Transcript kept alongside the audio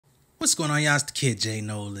What's going on, y'all? It's the kid J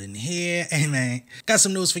Nolan here. Hey man, got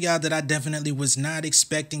some news for y'all that I definitely was not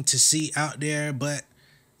expecting to see out there, but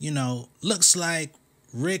looks like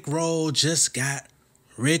Rick Roll just got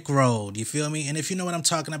Rick rolled. You feel me? And if you know what I'm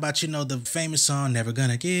talking about, you know the famous song "Never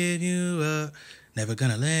Gonna Give You Up, Never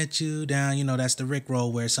Gonna Let You Down." You know that's the Rick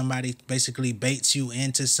roll where somebody basically baits you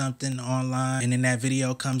into something online, and then that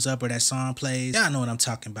video comes up or that song plays. Y'all know what I'm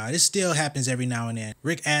talking about. It still happens every now and then.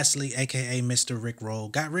 Rick Astley, aka Mr. Rick Roll,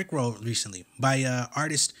 got Rick rolled recently by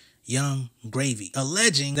artist Young Gravy,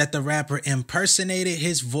 alleging that the rapper impersonated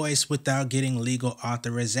his voice without getting legal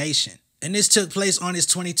authorization. And this took place on his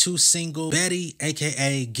 22 single, Betty,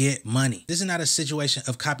 aka Get Money. This is not a situation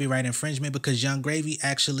of copyright infringement because Young Gravy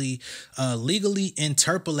actually legally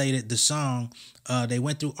interpolated the song. They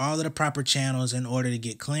went through all of the proper channels in order to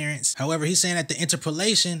get clearance. However, he's saying that the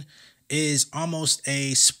interpolation is almost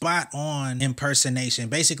a spot-on impersonation,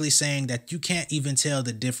 basically saying that you can't even tell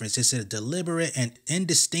the difference. It's a deliberate and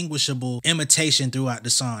indistinguishable imitation throughout the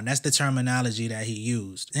song. That's the terminology that he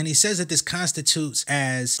used. And he says that this constitutes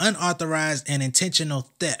as unauthorized and intentional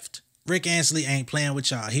theft. Rick Astley ain't playing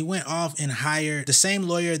with y'all. He went off and hired the same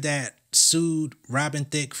lawyer that sued Robin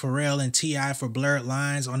Thicke, Pharrell, and T.I. for blurred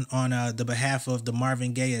lines on the behalf of the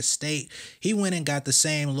Marvin Gaye estate. He went and got the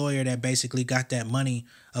same lawyer that basically got that money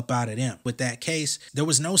up out of them. With that case, there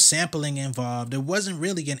was no sampling involved. There wasn't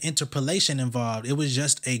really an interpolation involved. It was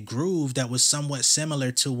just a groove that was somewhat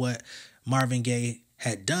similar to what Marvin Gaye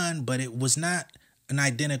had done, but it was not an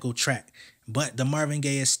identical track. But the Marvin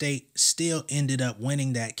Gaye estate still ended up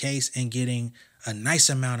winning that case and getting a nice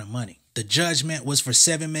amount of money. The judgment was for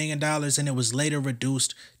 $7 million and it was later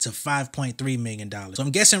reduced to $5.3 million. So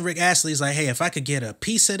I'm guessing Rick Astley's like, hey, if I could get a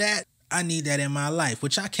piece of that, I need that in my life,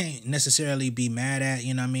 which I can't necessarily be mad at,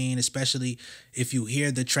 you know what I mean? Especially if you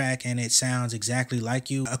hear the track and it sounds exactly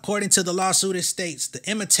like you. According to the lawsuit, it states the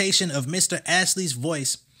imitation of Mr. Astley's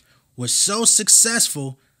voice was so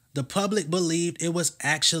successful, the public believed it was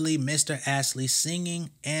actually Mr. Astley singing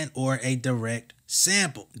and or a direct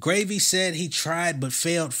sample. Gravy said he tried but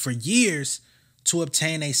failed for years to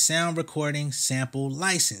obtain a sound recording sample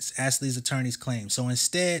license, Astley's attorneys claim. So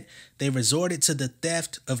instead, they resorted to the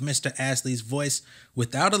theft of Mr. Astley's voice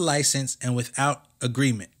without a license and without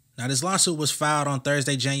agreement. Now, this lawsuit was filed on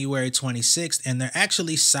Thursday, January 26th, and they're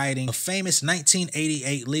actually citing a famous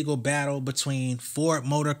 1988 legal battle between Ford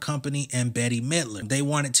Motor Company and Betty Midler. They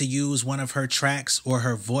wanted to use one of her tracks or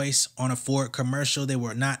her voice on a Ford commercial. They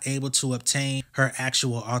were not able to obtain her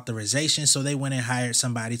actual authorization, so they went and hired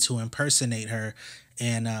somebody to impersonate her,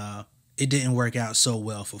 and it didn't work out so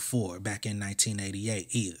well for Ford back in 1988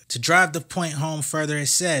 either. To drive the point home further, it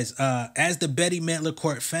says, as the Betty Midler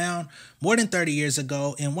court found more than 30 years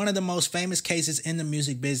ago, in one of the most famous cases in the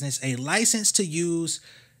music business, a license to use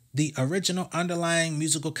the original underlying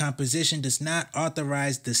musical composition does not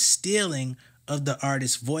authorize the stealing of the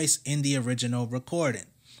artist's voice in the original recording.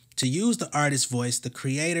 To use the artist's voice, the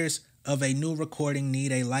creators of a new recording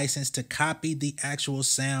need a license to copy the actual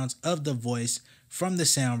sounds of the voice from the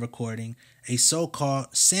sound recording, a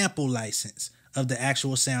so-called sample license of the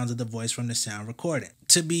actual sounds of the voice from the sound recording.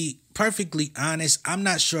 To be perfectly honest, I'm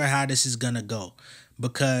not sure how this is going to go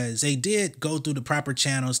because they did go through the proper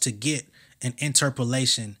channels to get an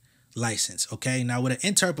interpolation license, okay? Now, with an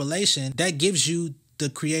interpolation, that gives you the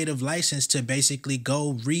creative license to basically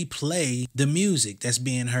go replay the music that's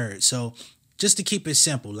being heard. So just to keep it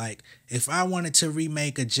simple, like if I wanted to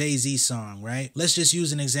remake a Jay-Z song, right? Let's just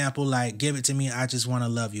use an example like Give It To Me, I Just Wanna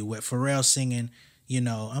Love You, with Pharrell singing,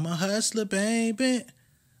 I'm a hustler, baby.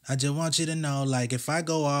 I just want you to know, like if I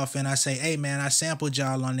go off and I say, hey man, I sampled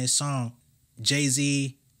y'all on this song,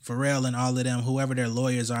 Jay-Z, Pharrell, and all of them, whoever their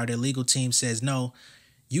lawyers are, their legal team says, no,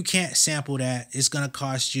 you can't sample that. It's gonna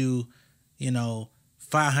cost you,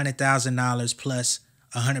 $500,000 plus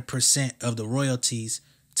 100% of the royalties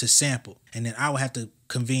to sample. And then I would have to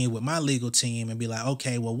convene with my legal team and be like,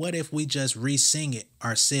 okay, well, what if we just re-sing it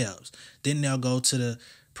ourselves? Then they'll go to the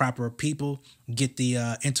proper people, get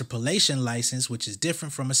the interpolation license, which is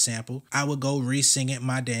different from a sample. I would go re-sing it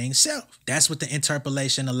my dang self. That's what the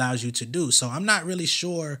interpolation allows you to do. So I'm not really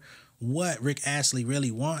sure what Rick Astley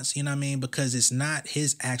really wants, you know what I mean? Because it's not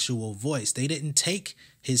his actual voice. They didn't take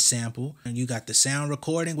his sample. And you got the sound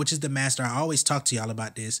recording, which is the master. I always talk to y'all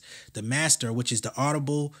about this. The master, which is the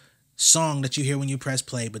audible song that you hear when you press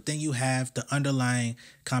play. But then you have the underlying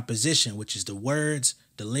composition, which is the words,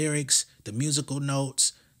 the lyrics, the musical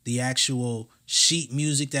notes, the actual sheet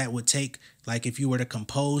music that would take, like if you were to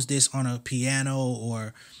compose this on a piano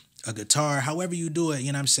or a guitar, however you do it,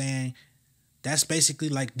 you know what I'm saying? That's basically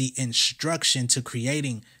like the instruction to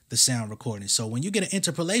creating the sound recording. So when you get an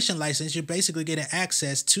interpolation license, you're basically getting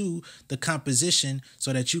access to the composition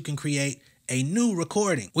so that you can create a new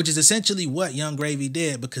recording, which is essentially what Young Gravy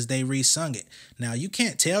did because they re-sung it. Now, you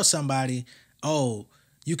can't tell somebody, oh,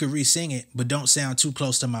 you can re-sing it, but don't sound too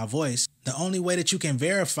close to my voice. The only way that you can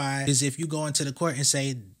verify is if you go into the court and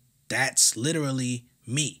say, that's literally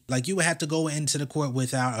me. Like, you would have to go into the court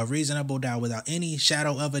without a reasonable doubt, without any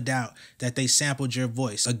shadow of a doubt that they sampled your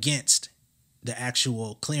voice against the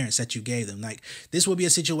actual clearance that you gave them. Like, this would be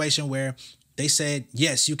a situation where they said,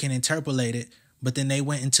 yes, you can interpolate it, but then they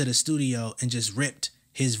went into the studio and just ripped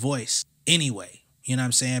his voice anyway. You know what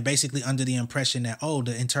I'm saying? Basically under the impression that, oh,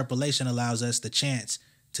 the interpolation allows us the chance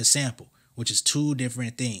to sample, which is two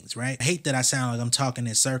different things, right? I hate that I sound like I'm talking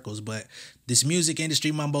in circles, but this music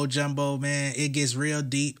industry mumbo jumbo, man, it gets real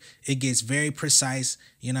deep. It gets very precise,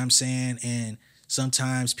 you know what I'm saying? And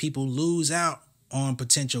sometimes people lose out on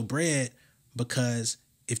potential bread because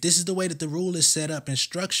if this is the way that the rule is set up and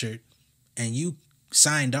structured and you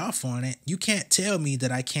signed off on it, you can't tell me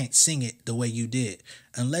that I can't sing it the way you did.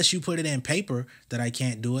 Unless you put it in paper that I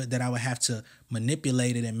can't do it, that I would have to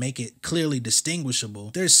manipulate it and make it clearly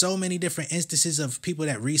distinguishable. There's so many different instances of people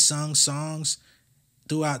that resung songs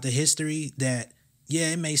throughout the history that,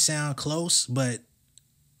 yeah, it may sound close, but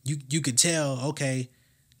you could tell, okay,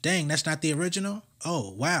 dang, that's not the original.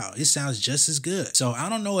 Oh, wow, it sounds just as good. So I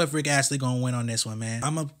don't know if Rick Astley gonna win on this one, man.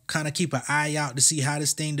 I'm gonna kind of keep an eye out to see how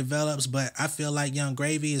this thing develops, but I feel like Young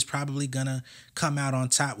Gravy is probably gonna come out on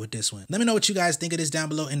top with this one. Let me know what you guys think of this down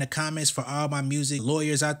below in the comments. For all my music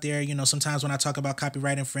lawyers out there, you know, sometimes when I talk about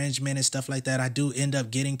copyright infringement and stuff like that, I do end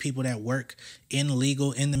up getting people that work in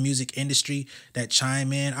legal, in the music industry, that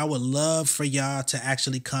chime in. I would love for y'all to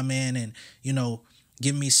actually come in and, you know,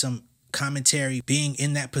 give me some commentary being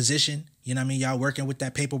in that position. You know what I mean? Y'all working with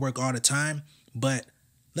that paperwork all the time. But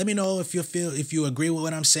let me know if you agree with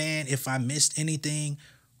what I'm saying, if I missed anything,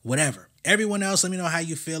 whatever. Everyone else, let me know how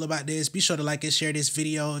you feel about this. Be sure to like and share this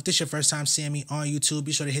video. If this is your first time seeing me on YouTube,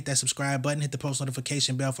 be sure to hit that subscribe button, hit the post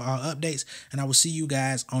notification bell for all updates, and I will see you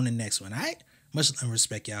guys on the next one, all right? Much love and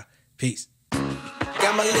respect, y'all. Peace.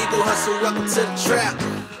 Got my legal hustle, welcome to the trap.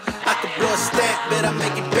 I could blow a stack, bet I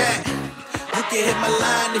make it back. You can hit my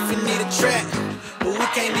line if you need a track, but we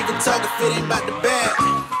can't even talk if it ain't about the bag.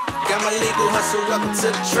 Got my legal hustle, welcome to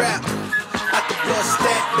the trap. I could blow a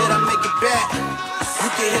stack, bet I make it back. You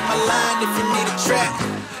can hit my line if you need a track,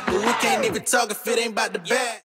 but we can't even talk if it ain't about the bag.